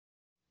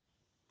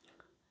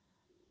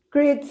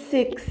Grade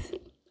 6,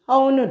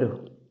 how no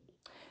do?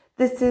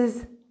 This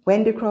is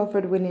Wendy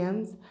Crawford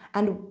Williams,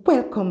 and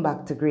welcome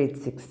back to Grade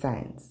 6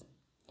 Science.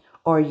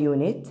 Our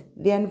unit,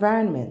 the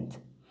environment.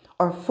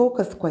 Our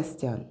focus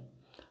question: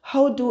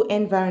 how do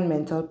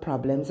environmental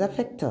problems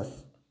affect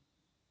us?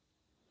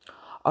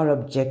 Our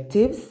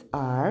objectives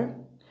are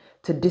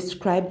to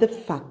describe the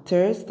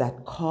factors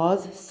that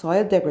cause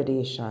soil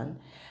degradation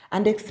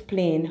and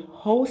explain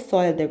how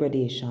soil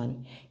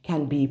degradation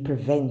can be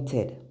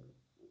prevented.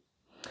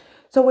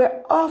 So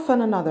we're off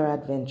on another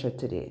adventure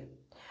today,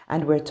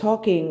 and we're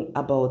talking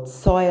about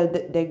soil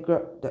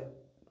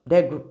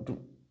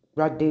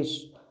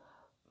degradation.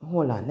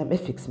 Hold on, let me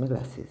fix my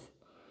glasses.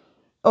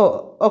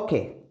 Oh,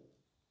 okay.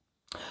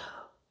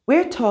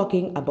 We're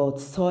talking about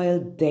soil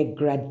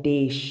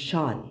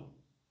degradation.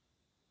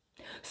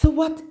 So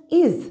what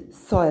is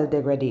soil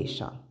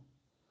degradation?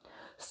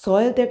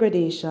 Soil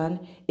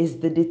degradation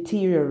is the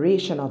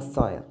deterioration of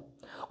soil.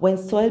 When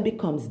soil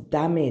becomes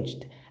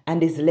damaged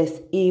and is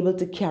less able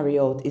to carry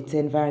out its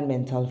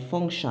environmental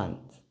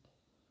functions.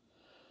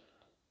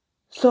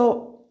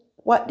 So,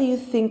 what do you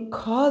think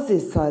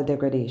causes soil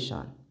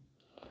degradation?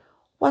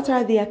 What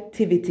are the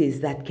activities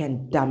that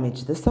can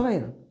damage the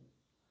soil?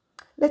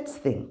 Let's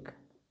think.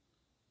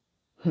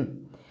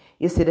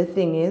 You see, the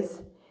thing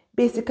is,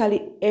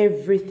 basically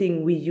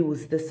everything we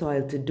use the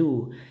soil to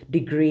do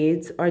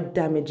degrades or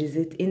damages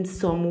it in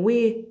some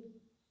way.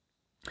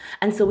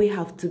 And so we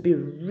have to be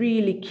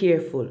really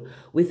careful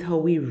with how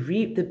we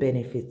reap the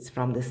benefits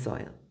from the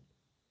soil.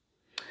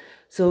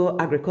 So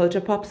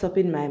agriculture pops up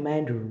in my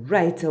mind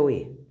right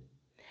away.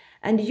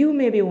 And you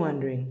may be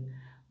wondering,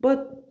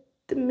 but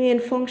the main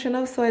function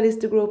of soil is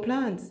to grow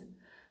plants.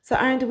 So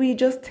aren't we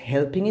just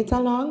helping it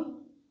along?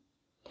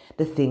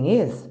 The thing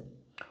is,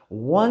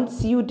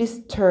 once you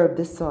disturb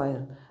the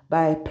soil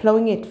by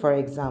plowing it, for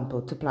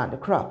example, to plant the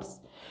crops,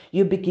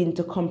 you begin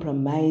to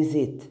compromise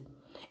it.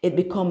 It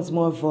becomes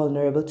more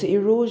vulnerable to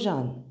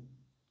erosion.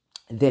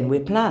 Then we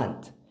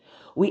plant.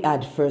 We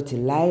add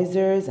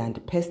fertilizers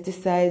and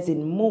pesticides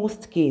in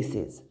most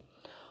cases.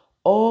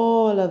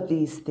 All of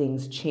these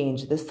things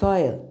change the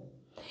soil.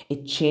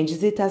 It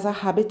changes it as a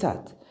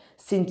habitat,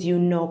 since you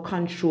now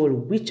control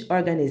which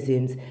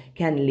organisms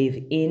can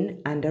live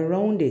in and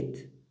around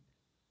it.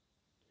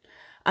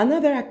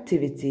 Another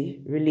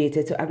activity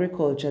related to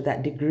agriculture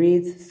that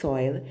degrades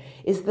soil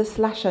is the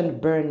slash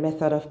and burn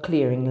method of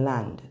clearing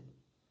land.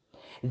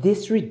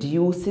 This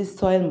reduces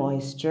soil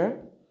moisture,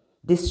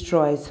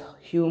 destroys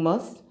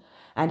humus,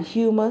 and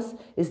humus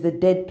is the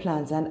dead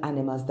plants and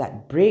animals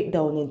that break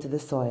down into the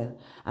soil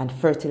and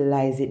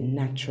fertilize it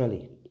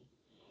naturally.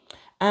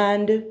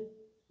 And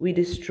we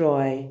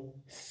destroy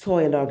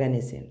soil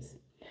organisms.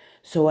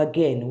 So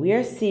again, we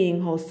are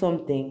seeing how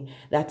something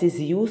that is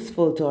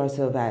useful to our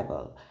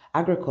survival,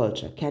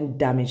 agriculture, can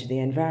damage the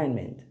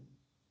environment.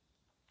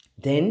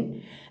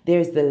 Then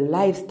there's the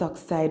livestock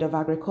side of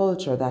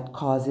agriculture that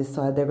causes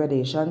soil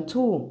degradation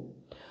too.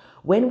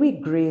 When we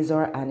graze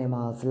our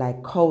animals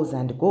like cows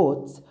and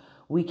goats,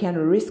 we can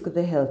risk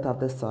the health of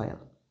the soil.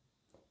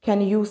 Can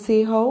you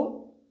say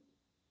how?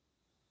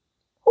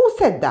 Who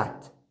said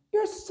that?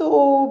 You're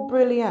so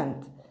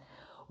brilliant.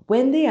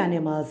 When the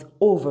animals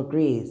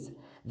overgraze,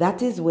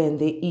 that is when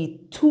they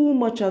eat too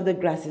much of the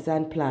grasses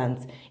and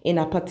plants in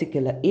a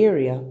particular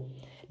area,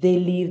 they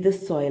leave the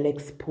soil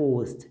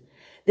exposed.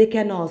 They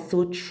can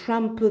also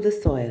trample the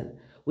soil,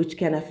 which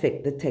can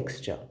affect the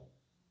texture.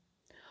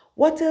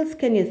 What else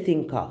can you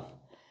think of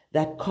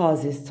that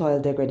causes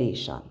soil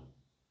degradation?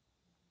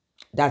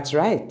 That's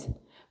right,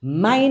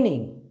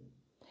 mining.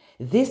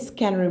 This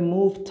can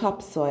remove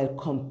topsoil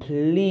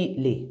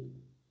completely.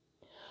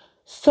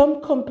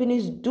 Some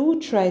companies do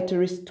try to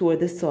restore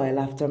the soil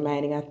after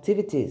mining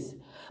activities,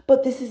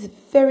 but this is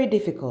very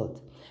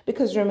difficult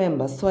because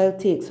remember, soil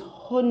takes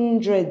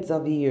hundreds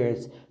of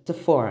years to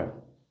form.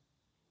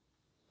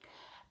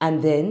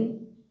 And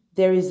then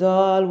there is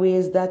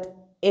always that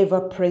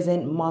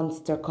ever-present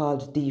monster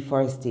called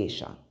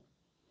deforestation.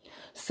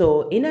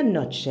 So in a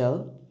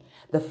nutshell,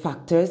 the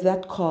factors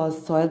that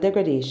cause soil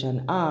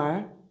degradation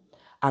are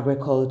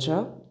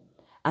agriculture,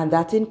 and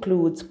that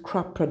includes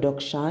crop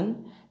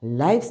production,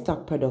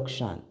 livestock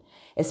production,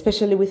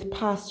 especially with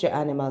pasture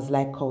animals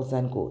like cows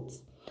and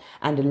goats,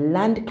 and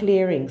land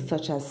clearing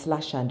such as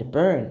slash and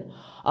burn,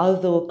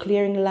 although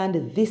clearing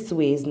land this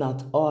way is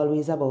not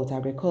always about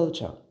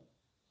agriculture.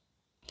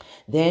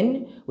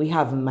 Then we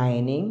have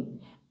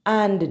mining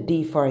and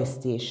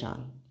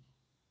deforestation.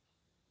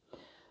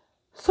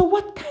 So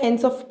what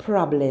kinds of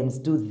problems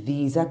do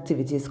these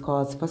activities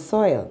cause for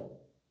soil?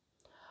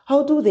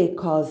 How do they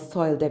cause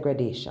soil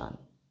degradation?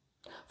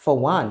 For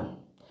one,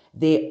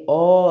 they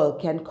all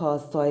can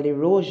cause soil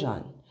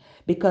erosion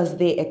because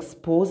they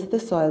expose the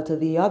soil to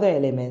the other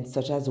elements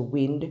such as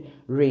wind,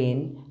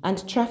 rain,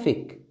 and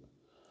traffic.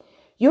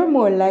 You're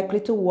more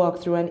likely to walk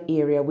through an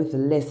area with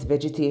less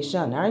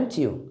vegetation, aren't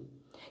you?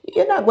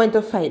 You're not going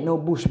to fight no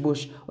bush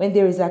when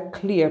there is a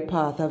clear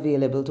path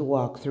available to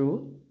walk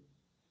through.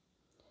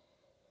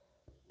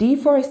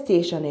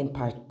 Deforestation in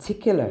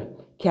particular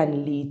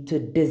can lead to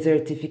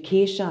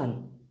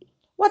desertification.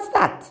 What's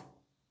that?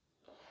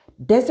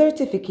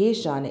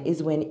 Desertification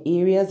is when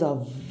areas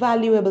of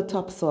valuable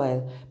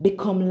topsoil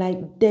become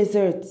like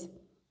deserts.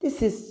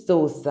 This is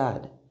so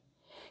sad.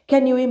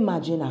 Can you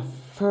imagine a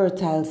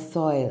fertile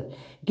soil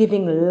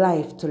giving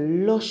life to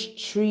lush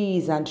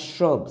trees and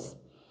shrubs?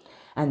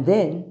 And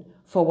then,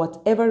 for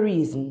whatever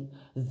reason,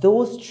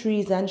 those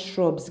trees and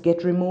shrubs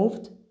get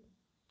removed?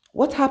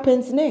 What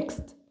happens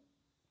next?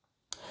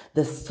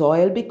 The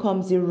soil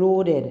becomes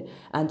eroded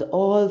and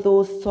all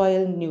those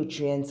soil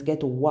nutrients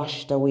get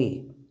washed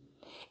away.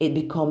 It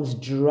becomes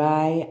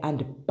dry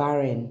and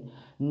barren,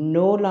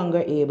 no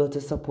longer able to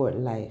support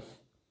life.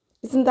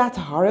 Isn't that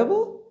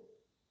horrible?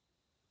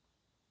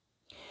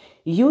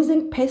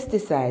 Using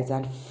pesticides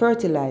and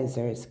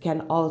fertilizers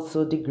can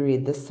also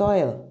degrade the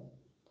soil.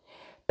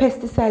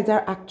 Pesticides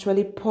are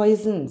actually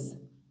poisons.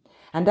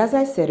 And as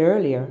I said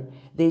earlier,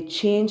 they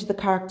change the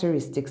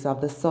characteristics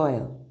of the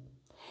soil.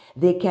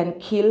 They can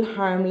kill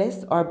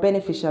harmless or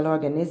beneficial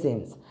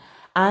organisms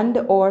and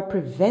or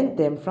prevent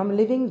them from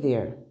living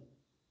there.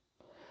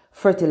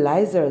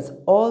 Fertilizers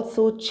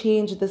also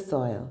change the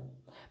soil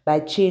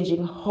by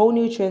changing how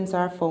nutrients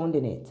are found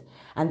in it,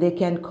 and they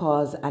can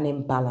cause an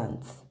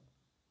imbalance.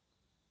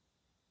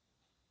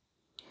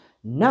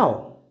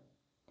 Now,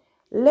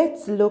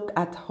 let's look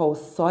at how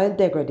soil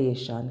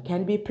degradation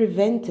can be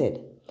prevented,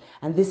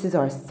 and this is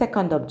our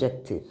second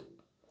objective.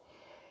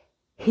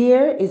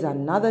 Here is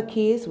another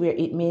case where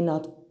it may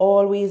not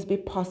always be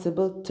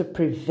possible to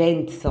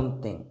prevent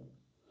something.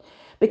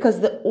 Because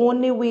the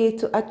only way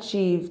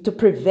to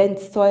prevent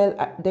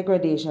soil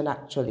degradation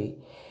actually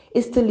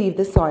is to leave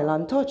the soil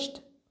untouched.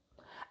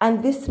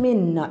 And this may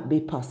not be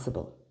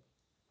possible.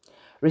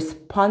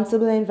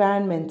 Responsible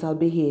environmental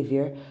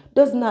behavior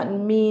does not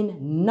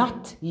mean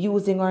not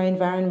using our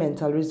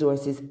environmental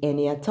resources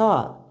any at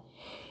all.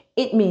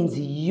 It means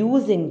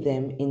using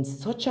them in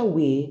such a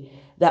way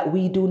that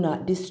we do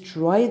not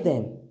destroy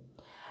them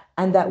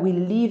and that we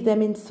leave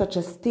them in such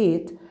a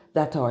state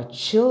that our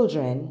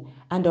children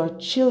and our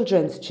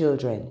children's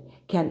children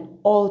can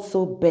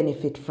also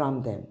benefit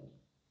from them.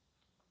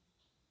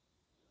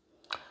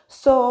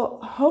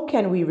 So, how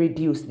can we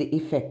reduce the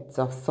effects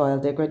of soil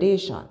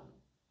degradation?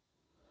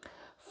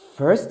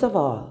 First of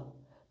all,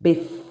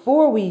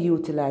 before we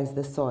utilize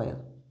the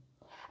soil,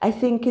 I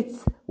think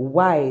it's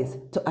wise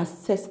to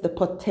assess the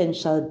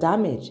potential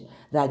damage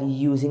that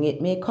using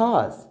it may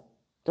cause.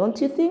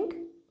 Don't you think?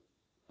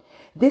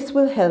 This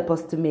will help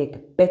us to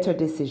make better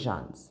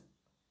decisions.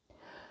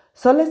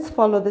 So let's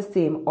follow the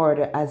same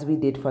order as we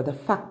did for the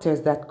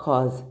factors that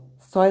cause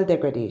soil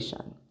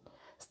degradation,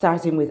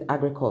 starting with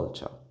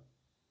agriculture.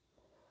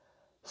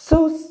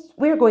 So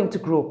we're going to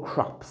grow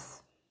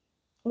crops.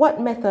 What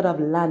method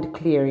of land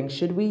clearing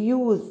should we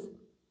use?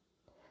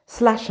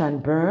 Slash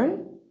and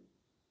burn?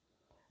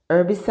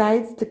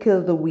 Herbicides to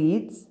kill the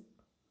weeds?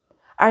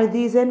 Are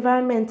these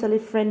environmentally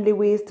friendly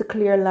ways to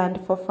clear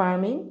land for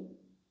farming?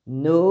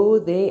 No,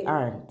 they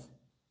aren't.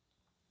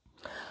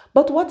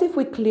 But what if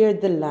we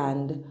cleared the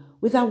land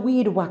with a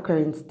weed whacker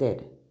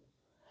instead,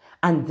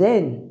 and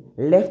then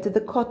left the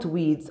cut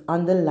weeds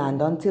on the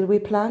land until we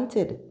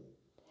planted?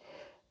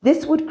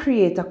 This would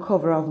create a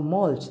cover of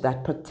mulch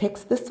that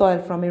protects the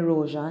soil from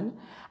erosion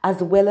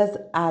as well as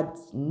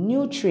adds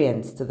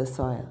nutrients to the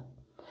soil.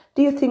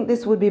 Do you think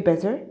this would be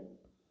better?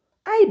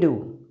 I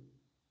do.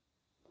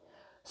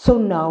 So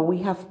now we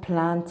have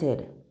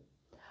planted.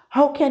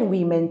 How can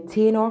we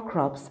maintain our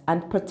crops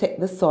and protect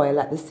the soil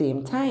at the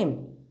same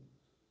time?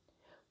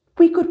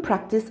 We could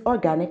practice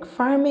organic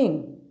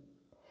farming.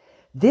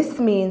 This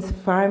means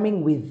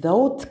farming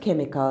without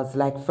chemicals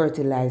like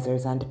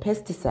fertilizers and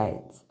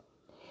pesticides.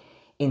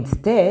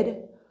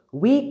 Instead,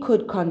 we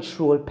could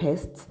control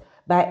pests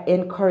by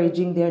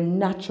encouraging their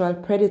natural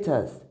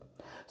predators.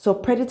 So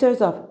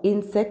predators of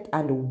insect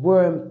and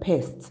worm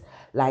pests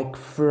like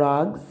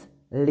frogs,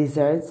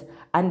 lizards,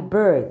 and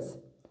birds,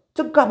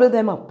 to gobble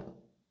them up.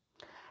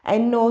 I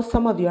know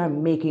some of you are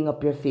making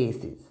up your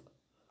faces.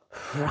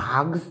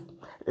 Frogs,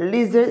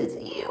 lizards,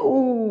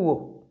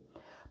 ew!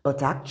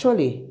 But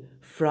actually,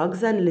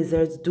 frogs and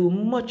lizards do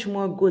much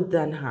more good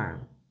than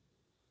harm.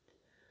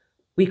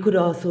 We could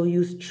also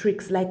use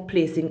tricks like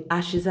placing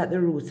ashes at the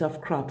roots of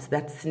crops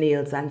that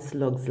snails and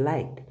slugs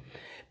like,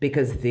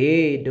 because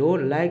they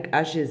don't like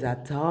ashes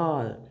at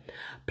all.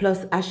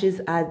 Plus,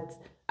 ashes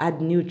add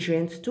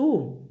nutrients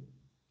too.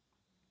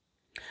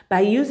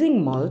 By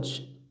using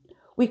mulch,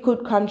 we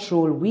could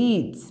control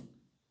weeds.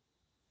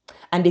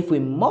 And if we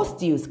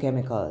must use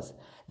chemicals,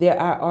 there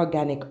are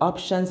organic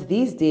options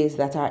these days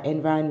that are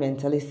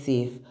environmentally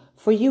safe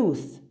for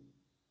use.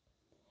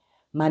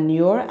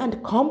 Manure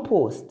and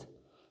compost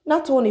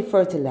not only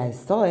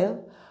fertilize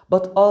soil,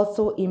 but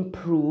also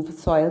improve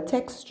soil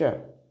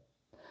texture.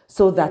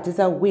 So that is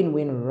a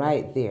win-win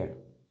right there.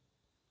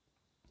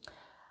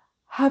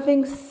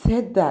 Having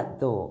said that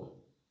though,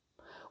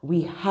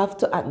 we have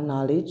to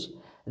acknowledge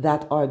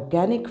that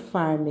organic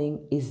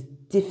farming is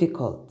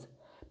difficult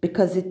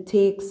because it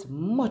takes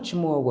much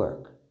more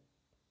work.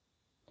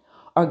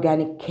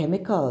 Organic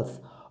chemicals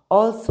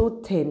also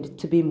tend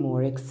to be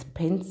more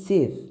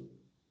expensive.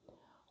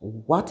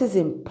 What is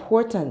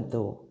important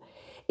though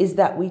is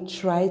that we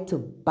try to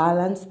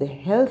balance the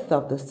health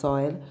of the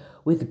soil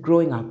with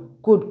growing a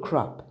good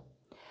crop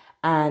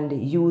and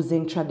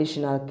using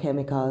traditional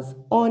chemicals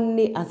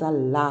only as a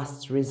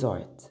last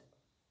resort.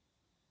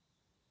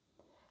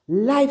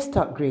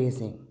 Livestock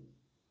grazing.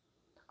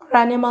 Our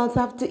animals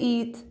have to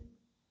eat.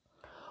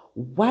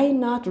 Why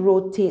not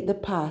rotate the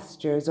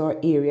pastures or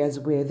areas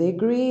where they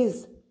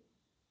graze?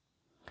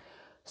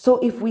 So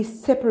if we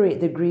separate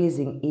the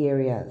grazing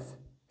areas,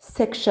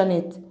 section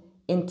it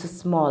into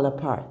smaller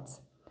parts,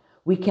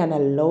 we can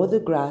allow the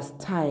grass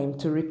time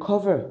to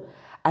recover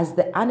as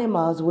the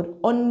animals would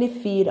only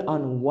feed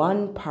on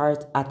one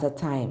part at a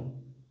time.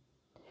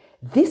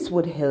 This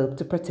would help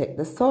to protect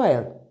the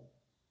soil.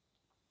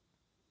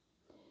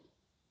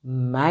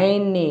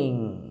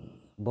 Mining.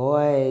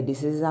 Boy,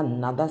 this is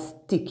another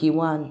sticky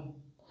one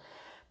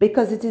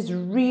because it is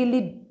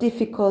really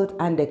difficult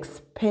and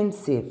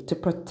expensive to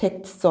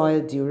protect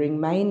soil during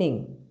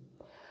mining.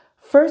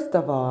 First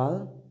of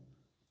all,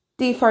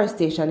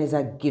 deforestation is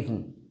a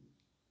given.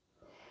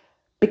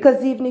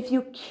 Because even if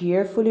you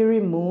carefully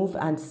remove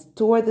and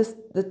store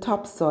the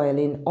topsoil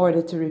in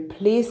order to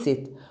replace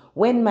it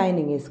when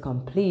mining is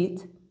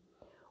complete,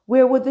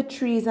 where would the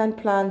trees and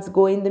plants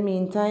go in the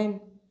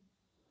meantime?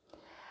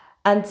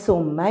 And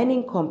so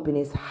mining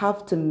companies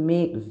have to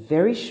make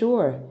very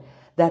sure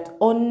that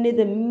only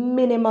the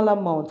minimal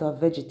amount of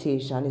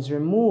vegetation is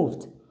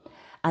removed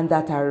and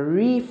that a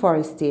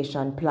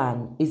reforestation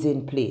plan is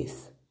in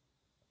place.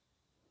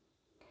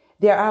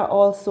 There are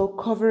also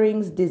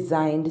coverings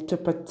designed to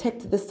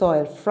protect the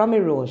soil from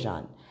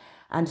erosion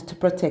and to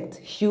protect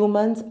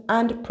humans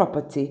and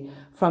property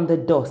from the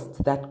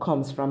dust that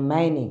comes from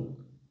mining.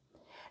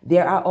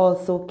 There are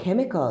also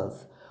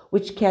chemicals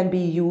which can be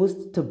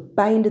used to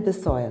bind the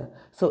soil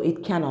so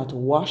it cannot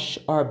wash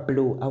or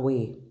blow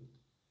away.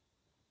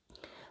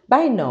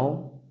 By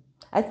now,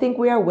 I think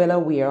we are well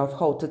aware of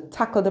how to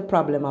tackle the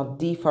problem of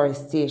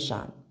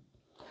deforestation.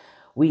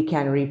 We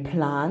can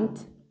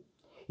replant,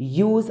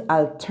 use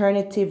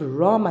alternative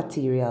raw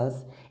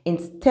materials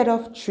instead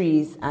of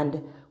trees,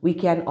 and we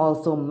can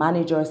also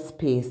manage our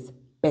space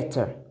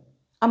better,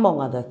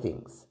 among other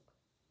things.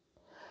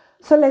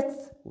 So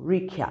let's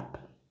recap.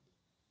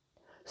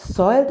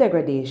 Soil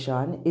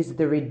degradation is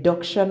the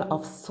reduction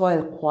of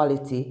soil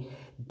quality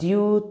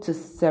due to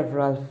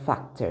several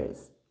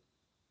factors.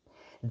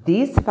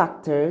 These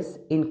factors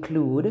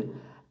include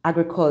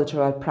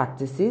agricultural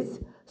practices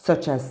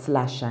such as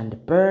slash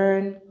and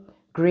burn,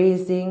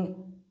 grazing,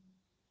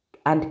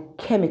 and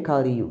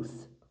chemical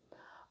use.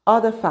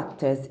 Other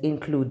factors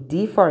include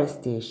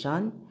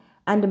deforestation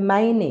and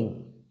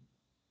mining.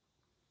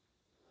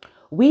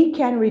 We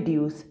can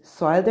reduce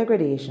soil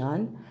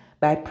degradation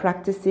by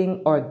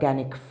practicing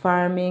organic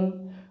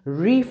farming,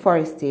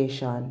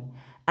 reforestation,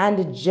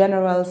 and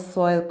general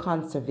soil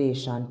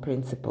conservation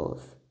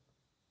principles.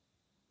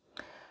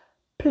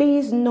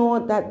 Please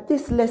note that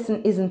this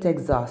lesson isn't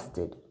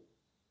exhausted.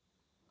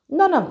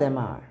 None of them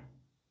are.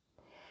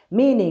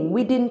 Meaning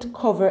we didn't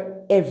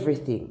cover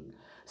everything.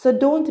 So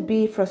don't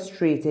be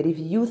frustrated if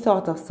you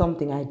thought of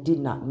something I did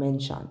not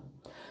mention.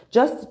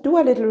 Just do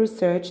a little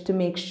research to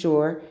make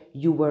sure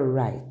you were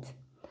right.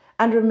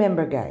 And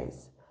remember,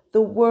 guys,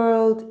 the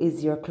world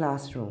is your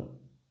classroom.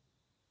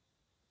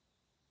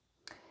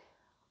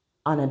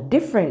 On a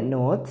different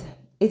note,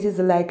 it is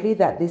likely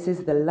that this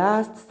is the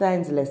last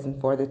science lesson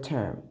for the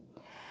term.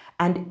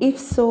 And if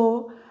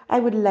so, I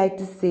would like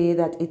to say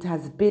that it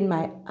has been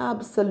my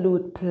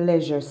absolute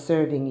pleasure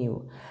serving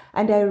you.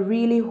 And I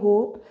really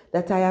hope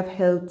that I have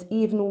helped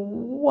even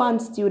one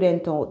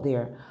student out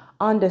there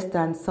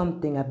understand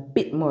something a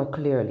bit more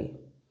clearly.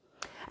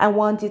 I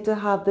want you to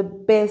have the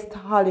best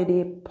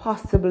holiday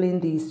possible in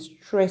these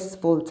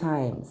stressful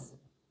times.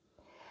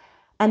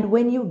 And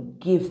when you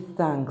give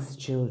thanks,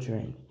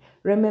 children,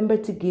 remember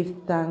to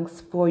give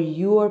thanks for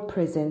your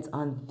presence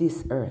on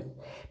this earth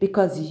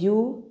because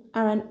you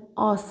are an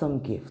awesome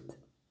gift.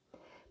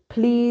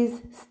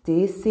 Please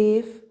stay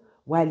safe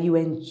while you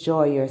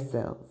enjoy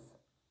yourselves.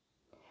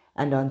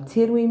 And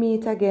until we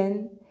meet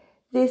again,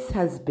 this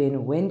has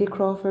been Wendy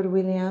Crawford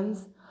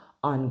Williams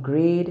on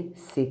Grade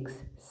 6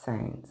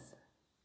 Science.